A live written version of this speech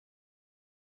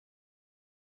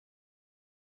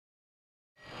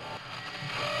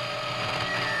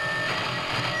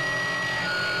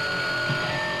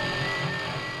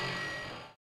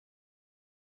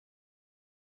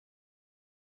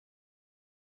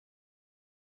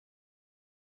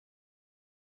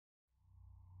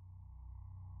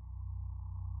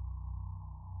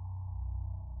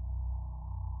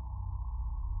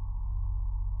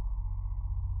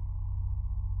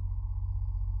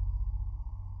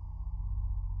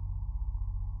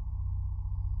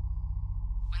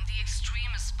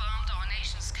extremists bombed our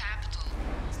nation's capital.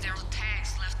 Their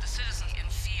attacks left the citizens in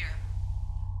fear.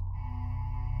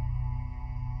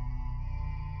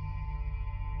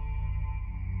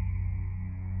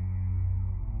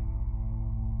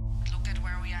 Look at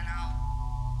where we are now.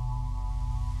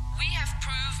 We have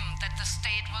proven that the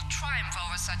state will triumph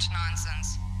over such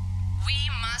nonsense. We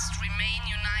must remain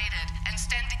united and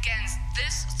stand against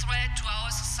this threat to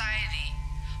our society.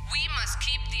 We must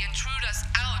keep the intruders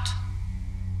out.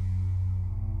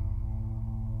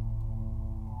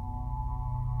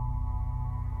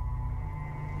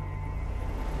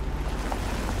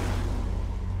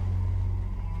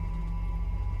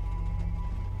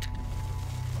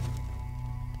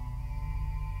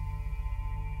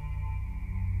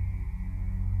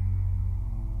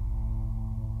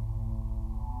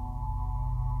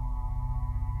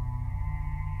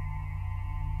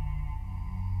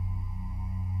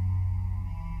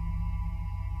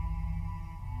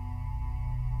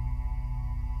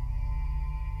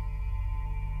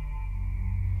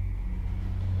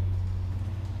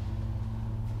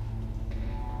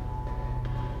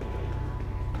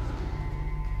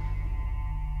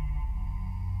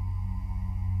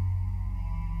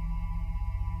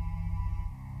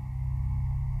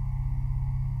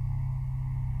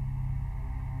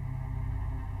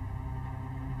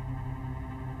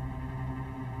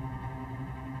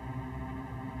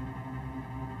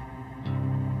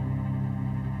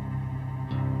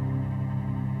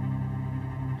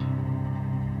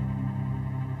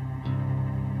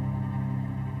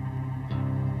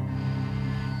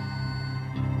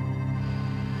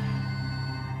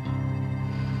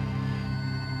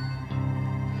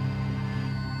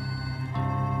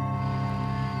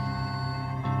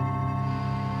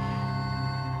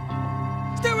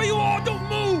 You all don't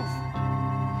move!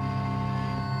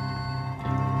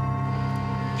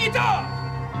 Get up!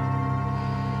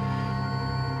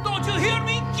 Don't you hear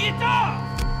me? Get up!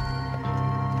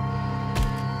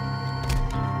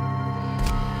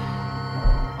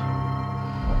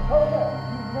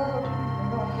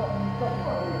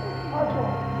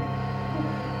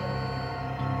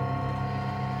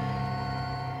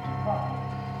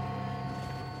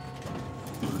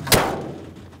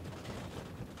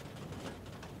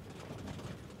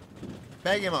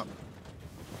 Bag him up.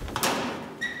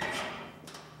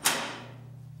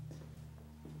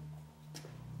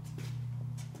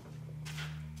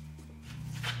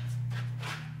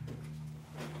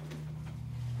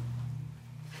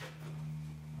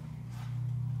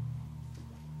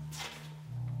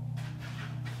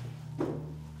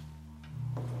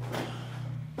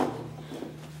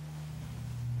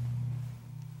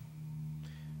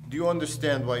 Do you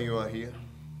understand why you are here?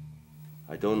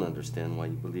 I don't understand why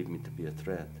you believe me to be a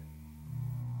threat.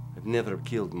 I've never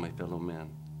killed my fellow man.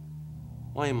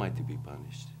 Why am I to be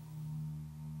punished?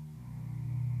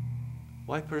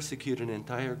 Why persecute an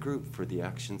entire group for the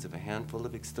actions of a handful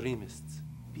of extremists?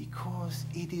 Because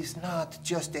it is not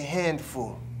just a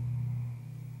handful.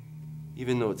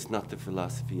 Even though it's not the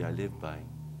philosophy I live by,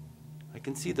 I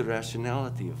can see the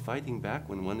rationality of fighting back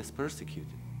when one is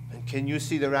persecuted. And can you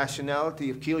see the rationality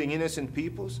of killing innocent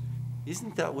peoples?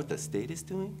 Isn't that what the state is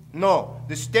doing? No,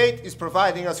 the state is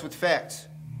providing us with facts.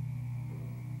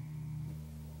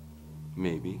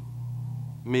 Maybe.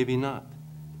 Maybe not.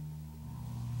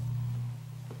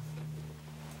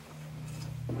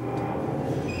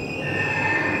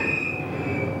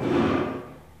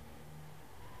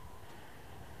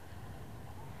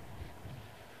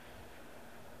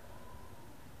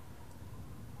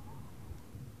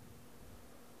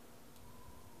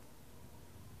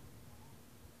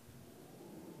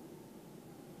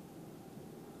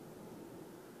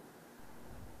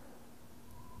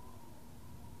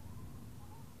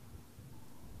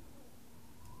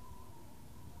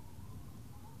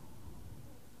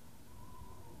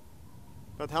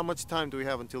 But how much time do we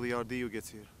have until the RDU gets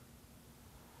here?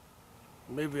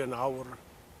 Maybe an hour.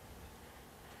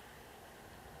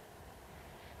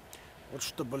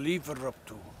 What's the believer up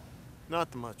to?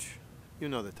 Not much. You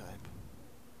know the type.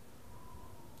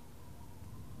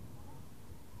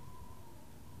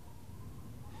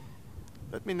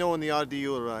 Let me know when the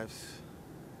RDU arrives.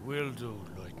 Will do,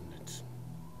 Lieutenant.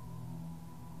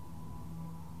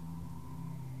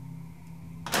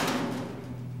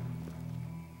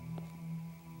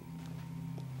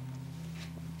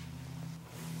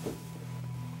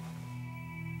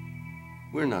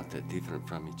 We're not that different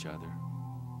from each other.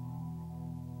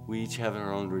 We each have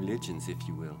our own religions, if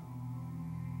you will.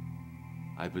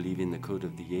 I believe in the code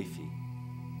of the Yefi.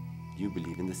 You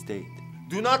believe in the state.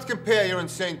 Do not compare your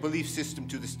insane belief system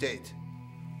to the state.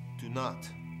 Do not.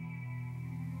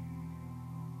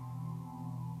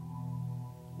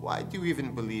 Why do you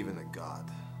even believe in a God?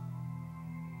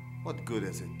 What good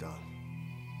has it done?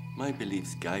 My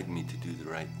beliefs guide me to do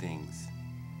the right things.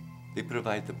 They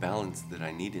provide the balance that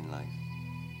I need in life,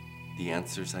 the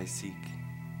answers I seek,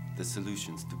 the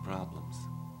solutions to problems.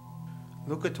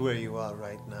 Look at where you are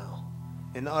right now.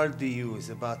 An RDU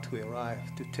is about to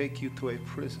arrive to take you to a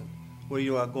prison where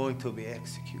you are going to be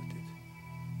executed.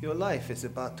 Your life is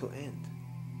about to end.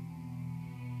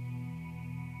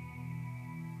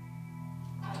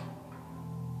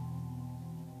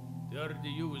 The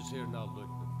RDU is here now,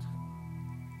 Lieutenant.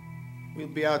 We'll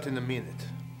be out in a minute.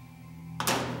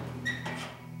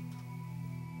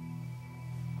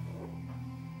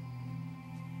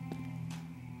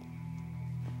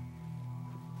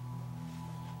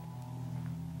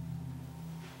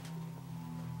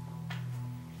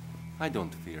 I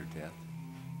don't fear death,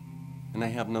 and I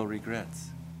have no regrets.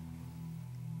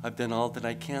 I've done all that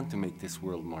I can to make this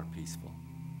world more peaceful.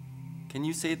 Can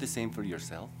you say the same for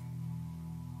yourself?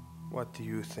 What do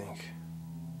you think?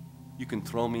 You can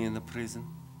throw me in the prison,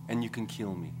 and you can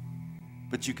kill me,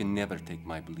 but you can never take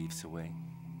my beliefs away.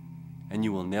 And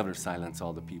you will never silence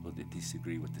all the people that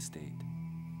disagree with the state.